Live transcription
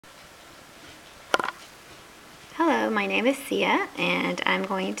Hello, my name is Sia, and I'm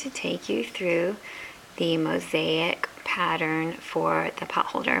going to take you through the mosaic pattern for the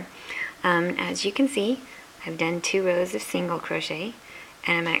potholder. As you can see, I've done 2 rows of single crochet,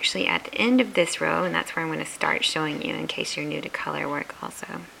 and I'm actually at the end of this row, and that's where I'm going to start showing you in case you're new to color work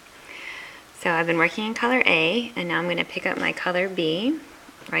also. So I've been working in color A, and now I'm going to pick up my color B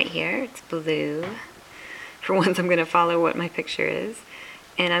right here. It's blue. For once, I'm going to follow what my picture is,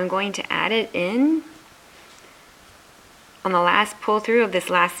 and I'm going to add it in on the last pull through of this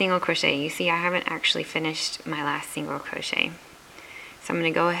last single crochet. You see I haven't actually finished my last single crochet. So I'm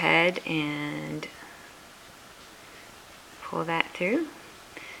going to go ahead and pull that through,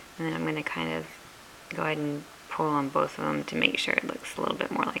 and then I'm going to kind of go ahead and pull on both of them to make sure it looks a little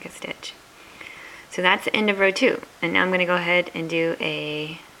bit more like a stitch. So that's the end of row 2, and now I'm going to go ahead and do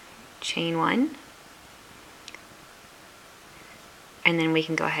a chain 1, and then we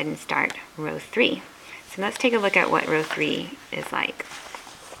can go ahead and start row 3. So let's take a look at what row 3 is like.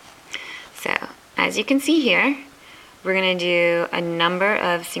 So as you can see here, we're going to do a number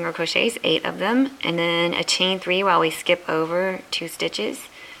of single crochets, 8 of them, and then a chain 3 while we skip over 2 stitches,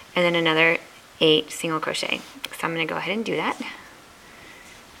 and then another 8 single crochet. So I'm going to go ahead and do that.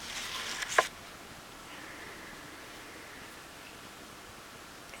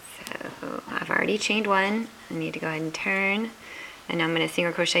 So I've already chained 1. I need to go ahead and turn, and now I'm going to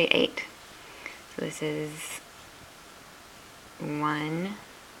single crochet 8. So this is 1,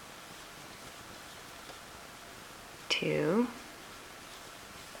 2,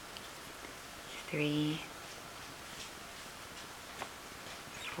 3,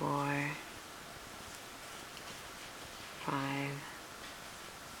 4, 5,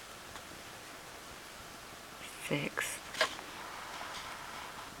 6,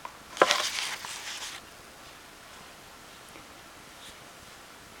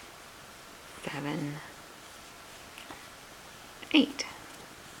 7, 8.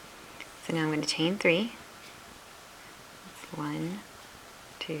 So now I'm going to chain 3. That's 1,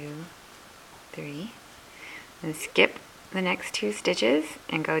 2, 3. And skip the next 2 stitches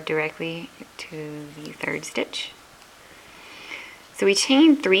and go directly to the 3rd stitch. So we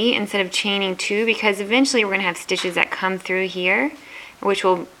chain 3 instead of chaining 2 because eventually we're going to have stitches that come through here, which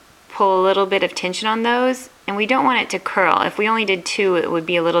will pull a little bit of tension on those, and we don't want it to curl. If we only did 2, it would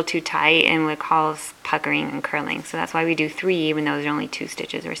be a little too tight and would cause puckering and curling. So that's why we do 3, even though there's only 2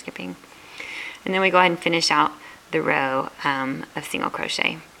 stitches we're skipping. And then we go ahead and finish out the row of single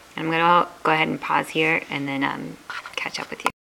crochet. And I'm going to go ahead and pause here and then catch up with you.